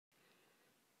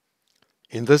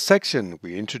In this section,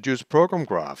 we introduce program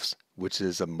graphs, which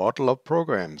is a model of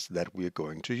programs that we are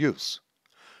going to use.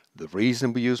 The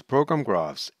reason we use program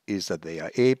graphs is that they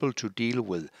are able to deal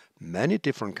with many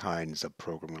different kinds of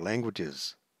programming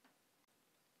languages.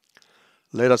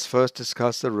 Let us first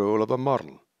discuss the role of a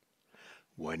model.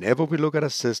 Whenever we look at a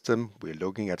system, we're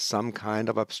looking at some kind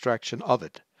of abstraction of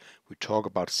it. We talk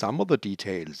about some of the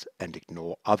details and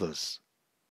ignore others.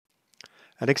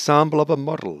 An example of a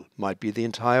model might be the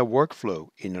entire workflow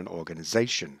in an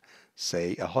organization,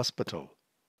 say a hospital.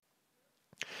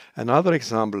 Another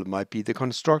example might be the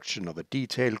construction of a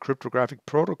detailed cryptographic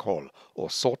protocol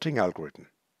or sorting algorithm.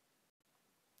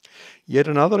 Yet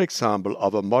another example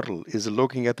of a model is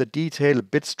looking at the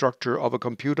detailed bit structure of a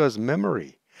computer's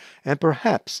memory, and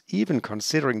perhaps even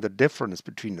considering the difference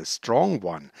between a strong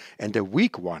one and a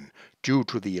weak one due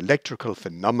to the electrical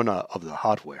phenomena of the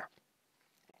hardware.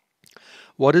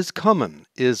 What is common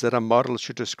is that a model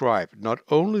should describe not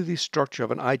only the structure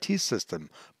of an IT system,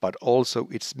 but also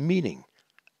its meaning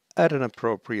at an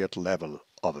appropriate level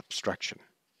of abstraction.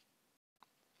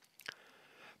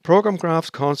 Program graphs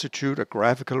constitute a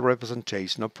graphical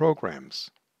representation of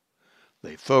programs.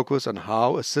 They focus on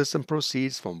how a system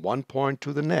proceeds from one point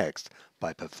to the next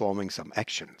by performing some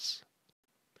actions.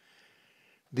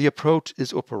 The approach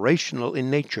is operational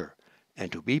in nature,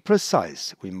 and to be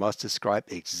precise, we must describe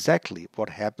exactly what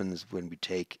happens when we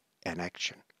take an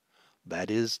action. That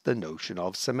is the notion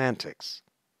of semantics.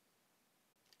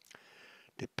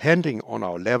 Depending on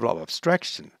our level of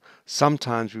abstraction,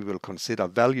 sometimes we will consider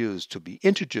values to be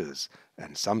integers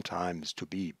and sometimes to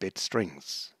be bit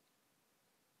strings.